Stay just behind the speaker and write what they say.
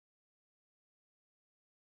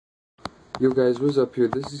Yo guys, what's up here?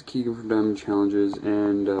 This is Keegan from Diamond Challenges,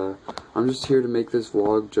 and I'm just here to make this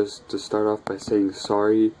vlog just to start off by saying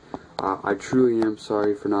sorry. I truly am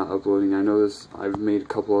sorry for not uploading. I know this, I've made a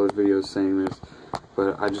couple other videos saying this,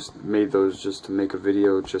 but I just made those just to make a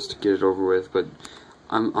video, just to get it over with. But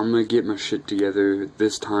I'm gonna get my shit together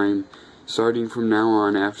this time. Starting from now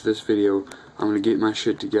on, after this video, I'm gonna get my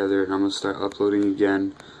shit together and I'm gonna start uploading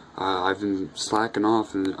again. I've been slacking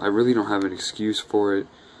off and I really don't have an excuse for it.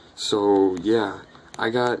 So yeah,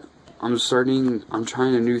 I'm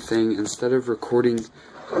trying a new thing. Instead of recording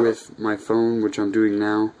with my phone, which I'm doing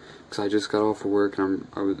now, because I just got off of work and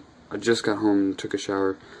I just got home and took a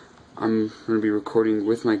shower, I'm going to be recording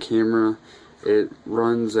with my camera. It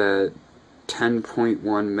runs at 10.1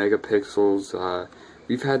 megapixels.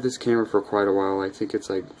 We've had this camera for quite a while. I think it's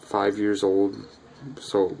like 5 years old,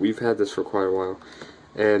 so we've had this for quite a while.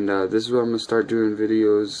 And this is what I'm going to start doing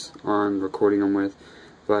videos on, recording them with.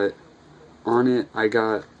 But on it, I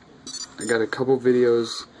got a couple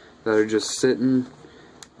videos that are just sitting.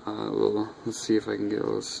 Well, let's see if I can get a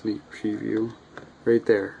little sneak preview. Right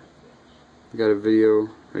there. I got a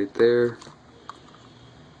video right there.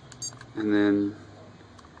 And then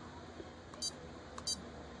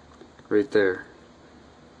right there.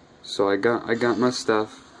 So I got my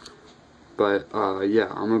stuff. But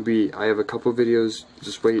yeah, I have a couple videos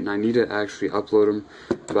just waiting. I need to actually upload them,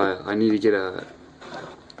 but I need to get a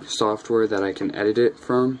software that I can edit it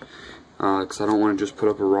from, because I don't want to just put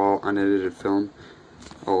up a raw unedited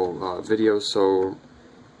video. So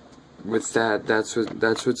with that, that's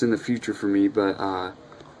what's in the future for me. But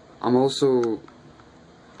I'm also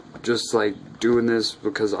just like doing this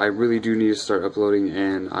because I really do need to start uploading,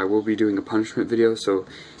 and I will be doing a punishment video. So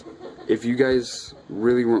if you guys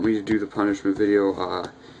really want me to do the punishment video,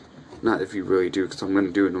 not if you really do, because I'm going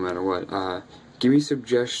to do it no matter what, give me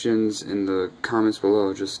suggestions in the comments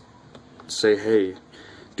below. Just say, hey,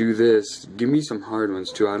 do this. Give me some hard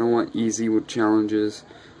ones too. I don't want easy with challenges.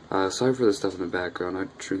 Sorry for the stuff in the background. I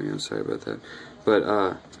truly am sorry about that.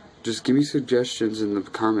 But just give me suggestions in the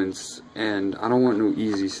comments. And I don't want no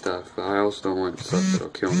easy stuff. I also don't want stuff that'll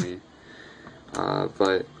kill me.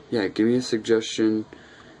 But yeah, give me a suggestion.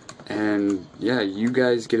 And yeah, you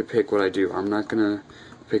guys get to pick what I do. I'm not gonna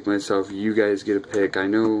pick myself. You guys get to pick. I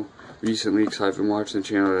know recently, because I've been watching the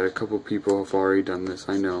channel, that a couple people have already done this.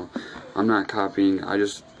 I know. I'm not copying. I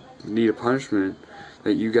just need a punishment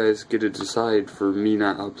that you guys get to decide for me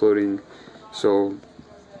not uploading. So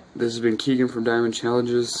this has been Keegan from Diamond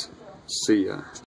Challenges. See ya.